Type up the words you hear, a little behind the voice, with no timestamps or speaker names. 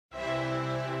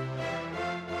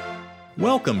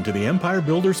Welcome to the Empire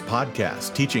Builders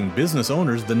Podcast, teaching business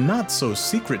owners the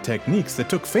not-so-secret techniques that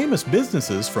took famous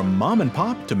businesses from mom and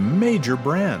pop to major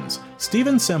brands.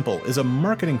 Stephen Semple is a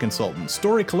marketing consultant,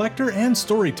 story collector, and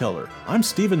storyteller. I'm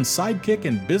Stephen's sidekick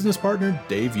and business partner,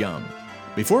 Dave Young.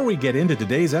 Before we get into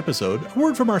today's episode, a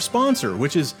word from our sponsor,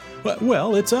 which is,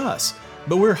 well, it's us.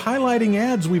 But we're highlighting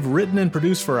ads we've written and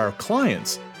produced for our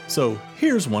clients. So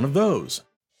here's one of those.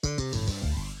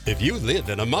 If you live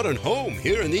in a modern home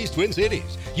here in these Twin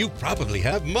Cities, you probably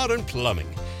have modern plumbing.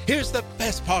 Here's the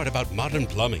best part about modern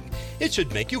plumbing. It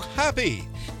should make you happy.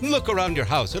 Look around your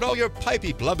house at all your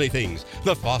pipey plumby things.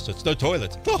 The faucets, the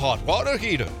toilets, the hot water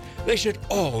heater. They should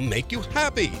all make you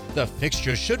happy. The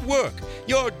fixtures should work.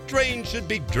 Your drain should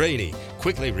be drainy,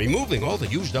 quickly removing all the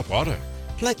used up water.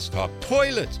 Let's talk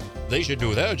toilets. They should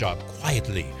do their job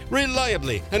quietly,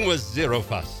 reliably, and with zero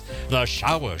fuss. The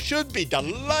shower should be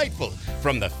delightful,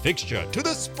 from the fixture to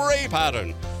the spray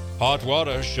pattern. Hot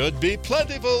water should be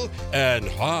plentiful and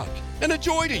hot, and a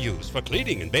joy to use for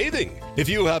cleaning and bathing. If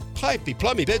you have pipey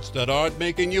plummy bits that aren't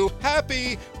making you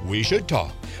happy, we should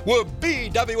talk. We're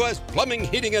BWS Plumbing,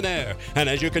 Heating, and Air, and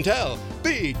as you can tell,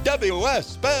 BWS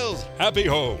spells happy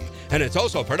home, and it's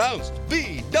also pronounced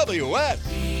BWS.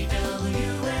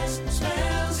 BWS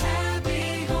spells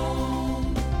happy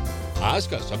home.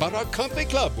 Ask us about our comfy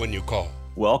club when you call.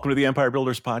 Welcome to the Empire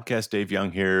Builders Podcast. Dave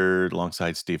Young here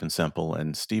alongside Stephen Semple.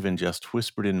 And Stephen just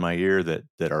whispered in my ear that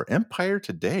our empire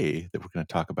today that we're going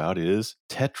to talk about is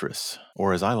Tetris,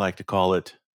 or as I like to call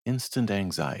it, instant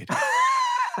anxiety.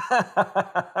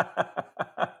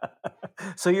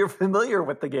 So you're familiar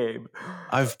with the game.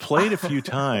 I've played a few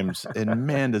times, and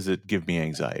man, does it give me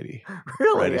anxiety.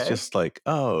 Really? Right? It's just like,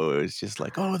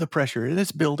 the pressure, and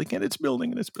it's building, and it's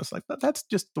building, and it's just like, that's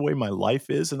just the way my life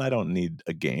is, and I don't need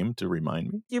a game to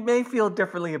remind me. You may feel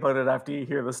differently about it after you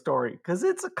hear the story, because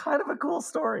it's a kind of a cool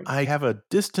story. I have a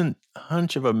distant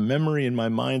hunch of a memory in my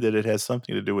mind that it has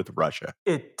something to do with Russia.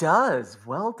 It does.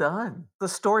 Well done. The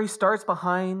story starts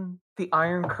behind the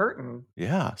Iron Curtain.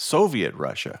 Yeah, Soviet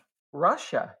Russia.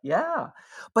 Russia, yeah.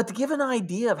 But to give an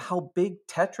idea of how big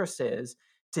Tetris is,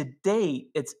 to date,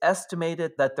 it's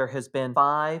estimated that there has been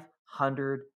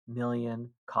 500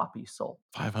 million copies sold.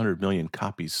 500 million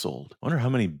copies sold. I wonder how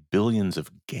many billions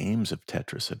of games of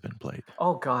Tetris have been played.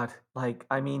 Oh, God.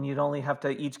 You'd only have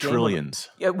to each game... Trillions.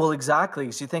 Yeah, well, exactly.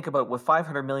 So you think about with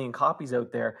 500 million copies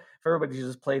out there, if everybody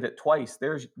just played it twice,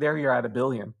 there you're at a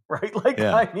billion, right?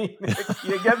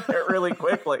 You get there really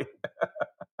quickly.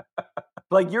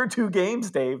 Like your 2 games,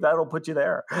 Dave, that'll put you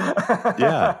there.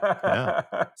 Yeah.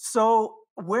 So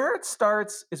where it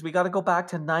starts is we got to go back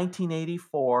to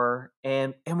 1984,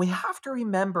 and we have to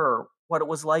remember what it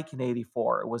was like in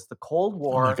 84. It was the Cold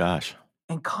War. Oh my gosh.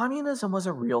 And communism was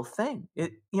a real thing.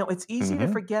 It's easy to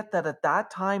forget that at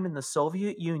that time in the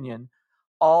Soviet Union,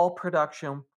 all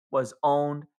production was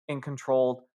owned and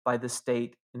controlled by the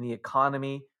state, and the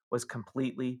economy was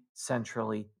completely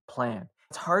centrally planned.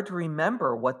 It's hard to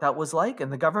remember what that was like.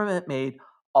 And the government made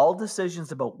all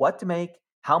decisions about what to make,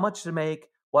 how much to make,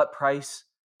 what price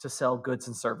to sell goods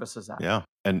and services at. Yeah.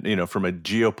 And, from a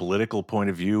geopolitical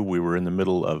point of view, we were in the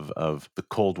middle of the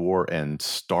Cold War and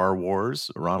Star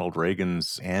Wars, Ronald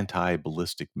Reagan's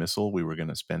anti-ballistic missile. We were going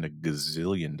to spend $1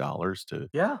 gazillion to...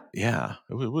 Yeah. Yeah.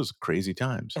 It was crazy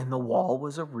times. And the wall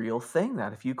was a real thing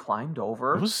that if you climbed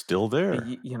over... It was still there.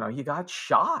 You got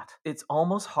shot. It's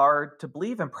almost hard to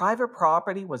believe. And private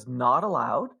property was not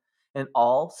allowed. And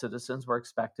all citizens were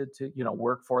expected to,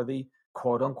 work for the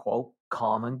quote-unquote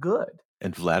common good.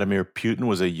 And Vladimir Putin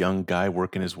was a young guy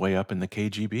working his way up in the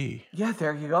KGB. Yeah,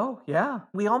 there you go. Yeah.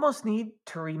 We almost need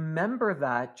to remember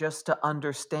that just to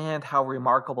understand how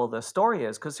remarkable this story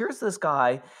is. Because here's this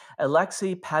guy,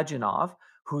 Alexei Pajitnov,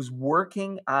 who's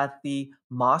working at the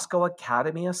Moscow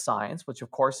Academy of Science, which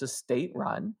of course is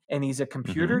state-run, and he's a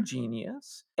computer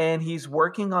genius, and he's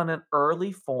working on an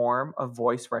early form of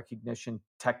voice recognition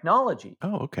technology.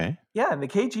 Oh, okay. Yeah, and the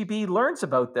KGB learns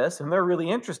about this, and they're really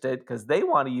interested because they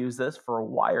want to use this for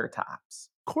wiretaps.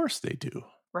 Of course they do.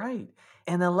 Right.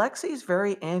 And Alexei's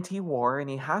very anti-war, and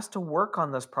he has to work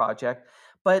on this project,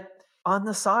 but on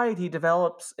the side, he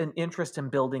develops an interest in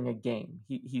building a game.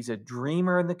 He's a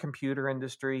dreamer in the computer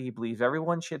industry. He believes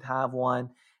everyone should have one,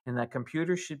 and that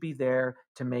computers should be there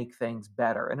to make things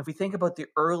better. And if we think about the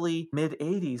early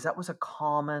mid-'80s, that was a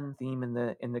common theme in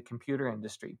the computer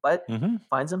industry. But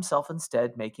finds himself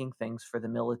instead making things for the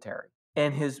military.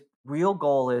 And his real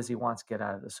goal is he wants to get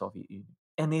out of the Soviet Union.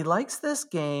 And he likes this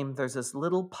game. There's this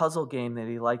little puzzle game that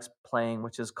he likes playing,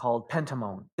 which is called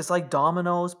Pentamone. It's like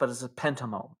dominoes, but it's a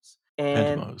pentamones.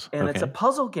 And it's a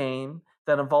puzzle game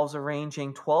that involves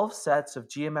arranging 12 sets of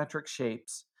geometric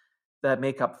shapes that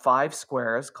make up 5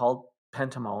 squares called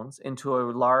pentamones into a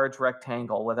large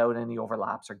rectangle without any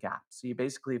overlaps or gaps. So you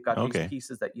basically have got these Okay.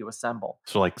 pieces that you assemble,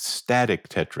 So like static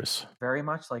Tetris. very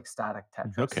much like static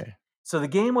Tetris. Okay. So the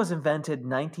game was invented in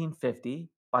 1950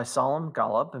 by Solomon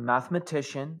Golub, a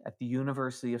mathematician at the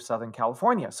University of Southern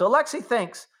California. So Alexei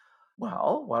thinks,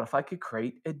 well, what if I could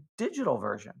create a digital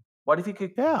version? What if you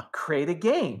could Yeah. create a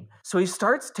game? So he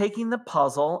starts taking the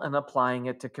puzzle and applying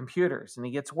it to computers, and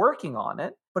he gets working on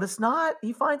it, but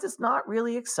he finds it's not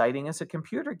really exciting as a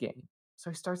computer game. So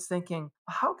he starts thinking,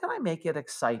 how can I make it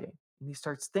exciting? And he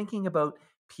starts thinking about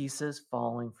pieces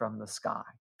falling from the sky.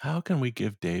 How can we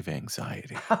give Dave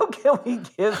anxiety? How can we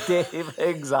give Dave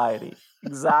anxiety?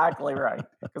 Exactly right.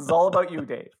 Because it's all about you,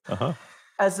 Dave. Uh-huh.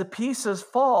 As the pieces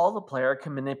fall, the player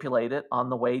can manipulate it on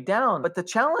the way down. But the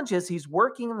challenge is he's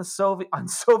working on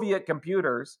Soviet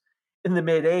computers in the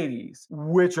mid 80s,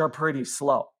 which are pretty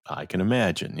slow. I can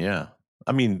imagine, yeah.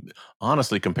 I mean,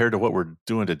 honestly, compared to what we're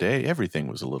doing today, everything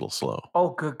was a little slow. Oh,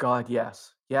 good God,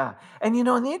 yes. Yeah. And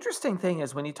and the interesting thing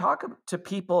is when you talk to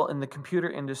people in the computer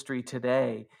industry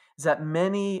today, is that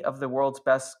many of the world's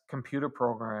best computer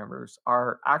programmers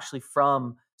are actually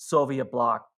from Soviet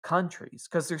bloc countries.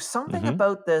 Because there's something Mm-hmm.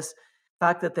 about this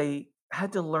fact that they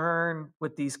had to learn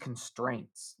with these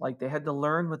constraints. Like they had to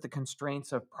learn with the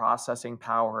constraints of processing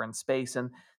power and space. And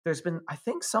there's been, I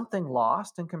think, something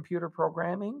lost in computer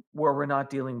programming where we're not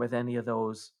dealing with any of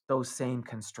those same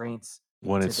constraints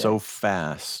When it's so today.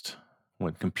 fast,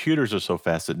 when computers are so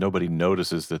fast that nobody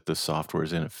notices that the software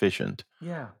is inefficient.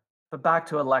 Yeah. But back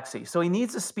to Alexei. So he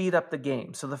needs to speed up the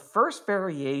game. So the first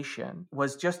variation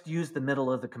was just use the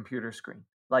middle of the computer screen,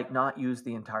 like not use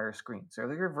the entire screen. So Oh,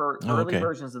 early okay.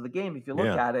 versions of the game, if you look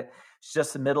Yeah. at it, it's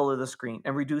just the middle of the screen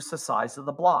and reduce the size of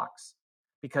the blocks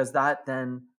because that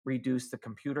then reduced the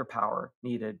computer power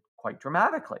needed quite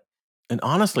dramatically. And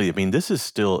honestly, I mean, this is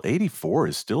still 84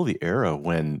 is still the era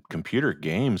when computer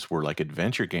games were like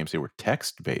adventure games. They were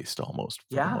text-based almost for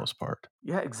the Yeah. most part.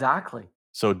 Yeah, exactly.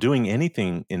 So doing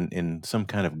anything in some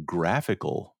kind of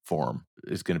graphical form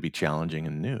is going to be challenging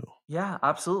and new. Yeah,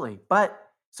 absolutely. But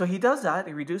so he does that.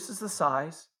 He reduces the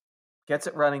size, gets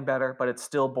it running better, but it's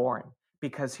still boring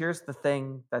because here's the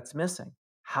thing that's missing.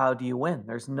 How do you win?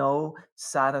 There's no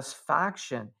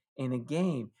satisfaction in a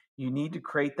game. You need to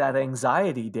create that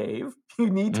anxiety, Dave. You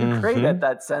need to create it, Mhm.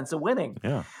 that sense of winning.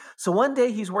 Yeah. So one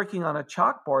day he's working on a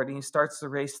chalkboard and he starts to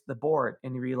race the board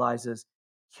and he realizes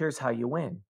here's how you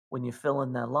win. When you fill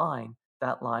in that line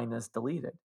is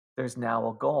deleted. There's now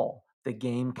a goal. The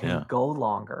game can Yeah. go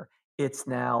longer. It's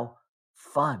now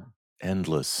fun,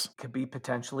 Endless. could be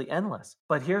potentially endless.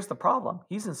 But here's the problem.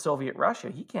 He's in Soviet Russia.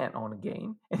 He can't own a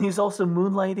game. And he's also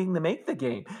moonlighting to make the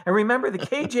game. And remember the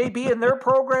KGB and their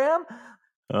program?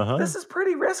 Uh-huh. This is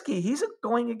pretty risky. He's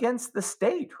going against the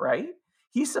state, right?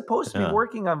 He's supposed to be Yeah.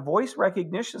 working on voice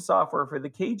recognition software for the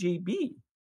KGB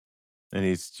And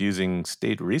he's using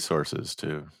state resources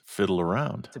to fiddle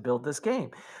around. to build this game.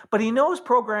 But he knows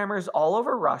programmers all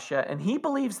over Russia, and he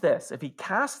believes this. If he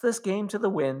casts this game to the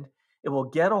wind, it will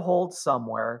get a hold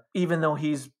somewhere, even though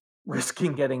he's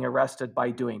risking getting arrested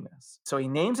by doing this. So he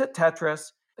names it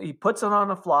Tetris, he puts it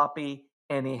on a floppy,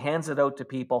 and he hands it out to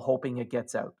people, hoping it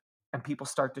gets out. And people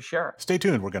start to share it. Stay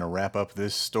tuned. We're going to wrap up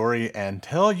this story and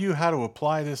tell you how to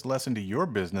apply this lesson to your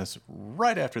business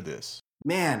right after this.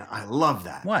 Man, I love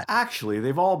that. What? Actually,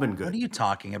 they've all been good. What are you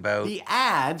talking about? The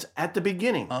ads at the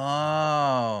beginning.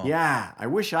 Oh. Yeah, I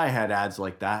wish I had ads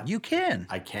like that. You can.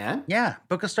 I can? Yeah,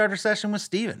 book a starter session with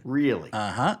Steven. Really?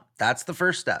 Uh-huh. That's the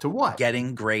first step. To what?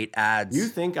 Getting great ads. You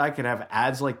think I could have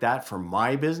ads like that for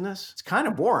my business? It's kind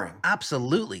of boring.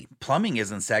 Absolutely. Plumbing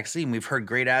isn't sexy, and we've heard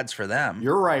great ads for them.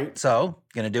 You're right. So,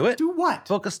 gonna do it? Do what?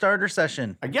 Book a starter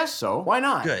session. I guess so. Why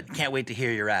not? Good. Can't wait to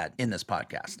hear your ad in this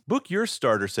podcast. Book your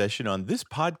starter session on this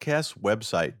podcast's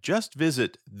website. Just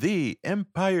visit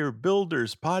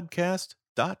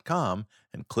theempirebuilderspodcast.com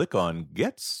and click on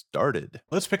Get Started.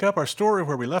 Let's pick up our story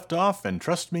where we left off, and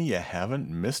trust me, you haven't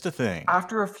missed a thing.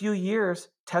 After a few years,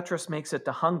 Tetris makes it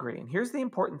to Hungary. And here's the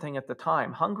important thing at the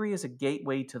time. Hungary is a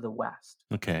gateway to the West.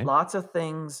 Okay. Lots of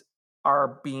things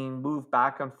are being moved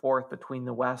back and forth between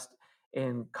the West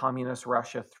and communist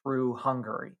Russia through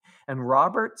Hungary. And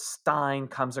Robert Stein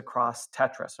comes across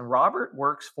Tetris. And Robert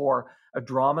works for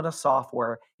Andromeda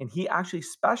Software, and he actually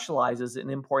specializes in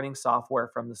importing software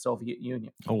from the Soviet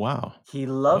Union. Oh, wow. He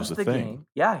loves That was the a thing. game.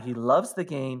 Yeah, he loves the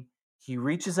game. He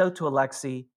reaches out to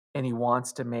Alexei and he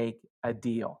wants to make a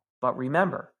deal. But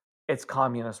remember, it's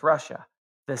communist Russia.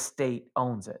 The state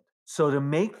owns it. So to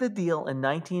make the deal in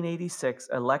 1986,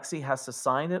 Alexei has to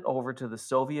sign it over to the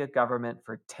Soviet government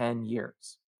for 10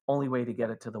 years. Only way to get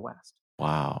it to the West.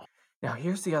 Wow. Now,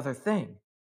 here's the other thing.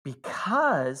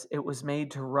 because it was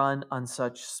made to run on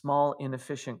such small,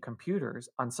 inefficient computers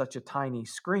on such a tiny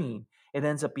screen, it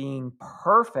ends up being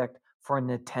perfect for a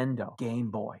Nintendo Game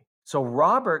Boy. So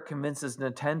Robert convinces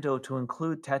Nintendo to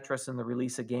include Tetris in the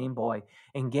release of Game Boy,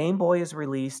 and Game Boy is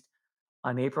released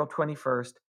on April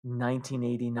 21st,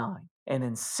 1989. And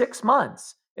in 6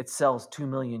 months, it sells 2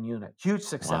 million units. Huge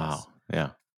success. Wow. Yeah.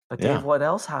 But Yeah. Dave, what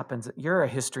else happens? You're a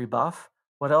history buff.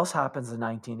 What else happens in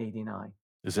 1989?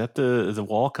 Is that the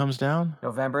wall comes down?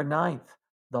 November 9th,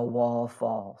 the wall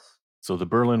falls. So the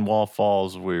Berlin Wall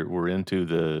falls. We're into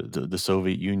the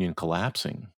Soviet Union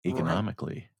collapsing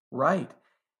economically. Right.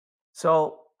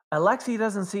 So Alexei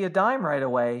doesn't see a dime right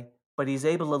away, but he's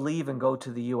able to leave and go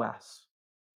to the US.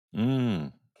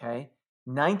 Okay.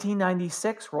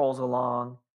 1996 rolls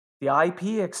along, the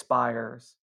IP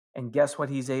expires, and guess what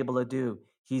he's able to do?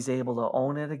 He's able to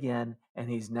own it again, and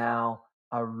he's now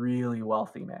a really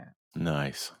wealthy man.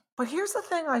 Nice. But here's the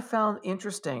thing I found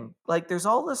interesting. Like, there's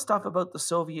all this stuff about the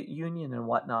Soviet Union and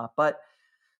whatnot, but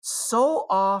so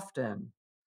often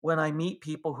when I meet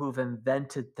people who've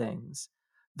invented things,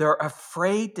 they're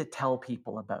afraid to tell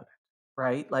people about it.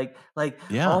 Right? Like,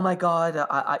 Yeah. oh my God,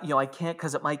 I can't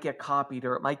because it might get copied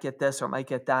or it might get this or it might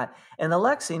get that. And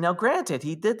Alexei, now granted,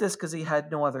 he did this because he had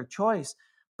no other choice,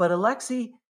 but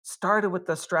Alexei started with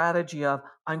the strategy of,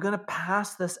 I'm going to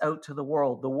pass this out to the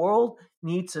world. The world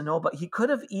needs to know, but he could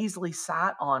have easily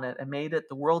sat on it and made it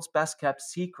the world's best kept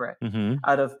secret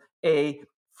out of A,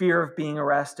 fear of being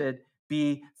arrested,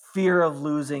 B, fear of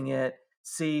losing it,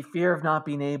 C, fear of not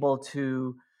being able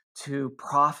to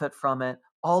profit from it.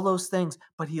 All those things,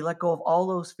 but he let go of all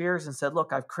those fears and said,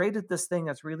 look, I've created this thing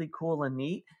that's really cool and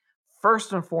neat.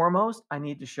 First and foremost, I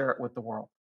need to share it with the world.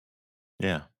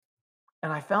 Yeah.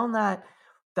 And I found that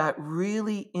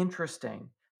really interesting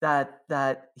that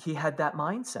he had that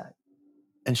mindset.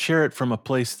 And share it from a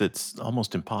place that's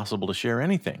almost impossible to share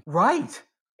anything. Right.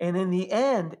 And in the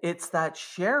end, it's that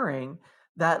sharing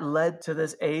that led to the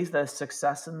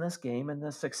success in this game and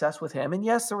the success with him. And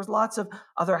yes, there was lots of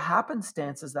other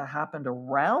happenstances that happened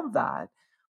around that,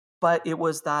 but it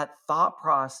was that thought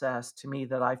process to me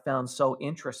that I found so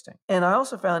interesting. And I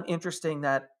also found interesting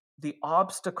that the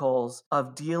obstacles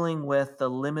of dealing with the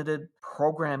limited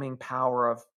programming power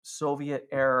of Soviet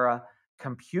era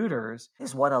computers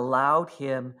is what allowed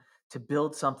him to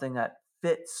build something that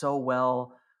fit so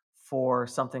well for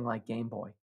something like Game Boy.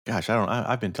 Gosh,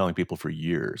 I've been telling people for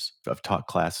years. I've taught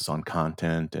classes on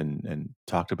content and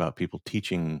talked about people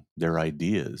teaching their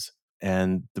ideas.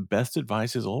 And the best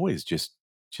advice is always just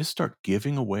start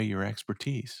giving away your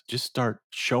expertise. Just start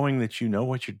showing that you know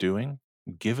what you're doing.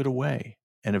 Give it away.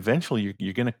 And eventually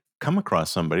you're going to come across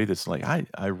somebody that's like,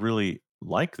 I really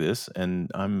like this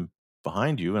and I'm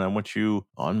behind you and I want you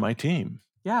on my team.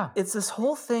 Yeah. It's this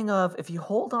whole thing of if you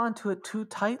hold on to it too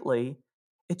tightly,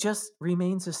 it just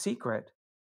remains a secret.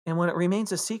 And when it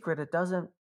remains a secret, it doesn't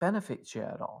benefit you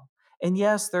at all. And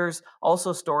yes, there's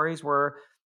also stories where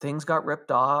things got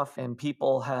ripped off and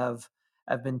people have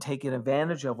been taken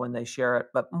advantage of when they share it.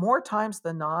 But more times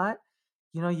than not,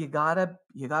 you gotta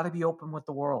be open with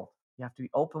the world. You have to be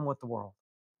open with the world.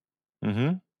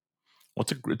 Mm-hmm. Well,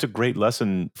 it's a great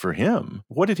lesson for him.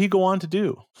 What did he go on to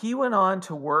do? He went on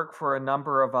to work for a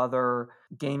number of other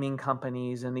gaming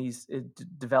companies, and he's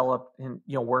developed and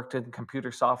worked in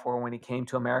computer software when he came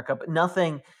to America, but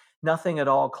nothing at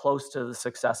all close to the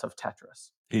success of Tetris.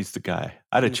 He's the guy.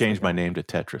 I'd have changed my name to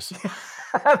Tetris.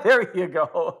 There you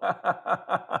go.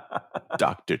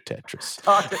 Dr. Tetris.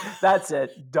 That's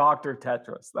it. Dr.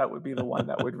 Tetris. That would be the one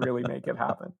that would really make it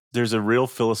happen. There's a real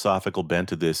philosophical bent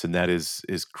to this, and that is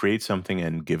create something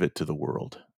and give it to the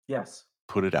world. Yes.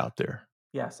 Put it out there.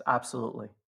 Yes, absolutely.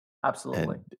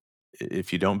 Absolutely. And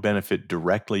if you don't benefit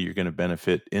directly, you're going to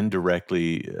benefit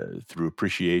indirectly through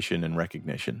appreciation and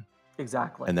recognition.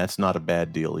 Exactly. And that's not a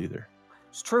bad deal either.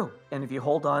 It's true. And if you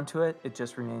hold on to it, it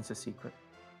just remains a secret.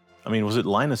 I mean, was it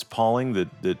Linus Pauling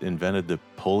that invented the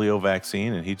polio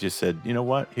vaccine? And he just said, you know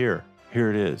what? Here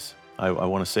it is. I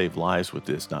want to save lives with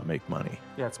this, not make money.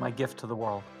 Yeah, it's my gift to the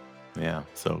world. Yeah,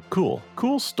 so cool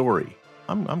story.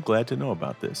 I'm glad to know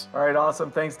about this. All right,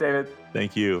 awesome. Thanks, David.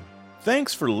 Thank you.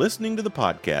 Thanks for listening to the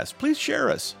podcast. Please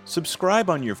share us, subscribe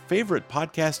on your favorite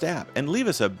podcast app, and leave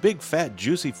us a big, fat,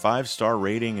 juicy 5-star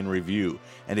rating and review.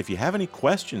 And if you have any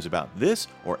questions about this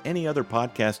or any other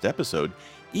podcast episode,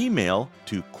 email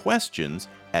to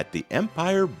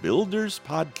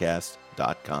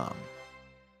questions@theempirebuilderspodcast.com.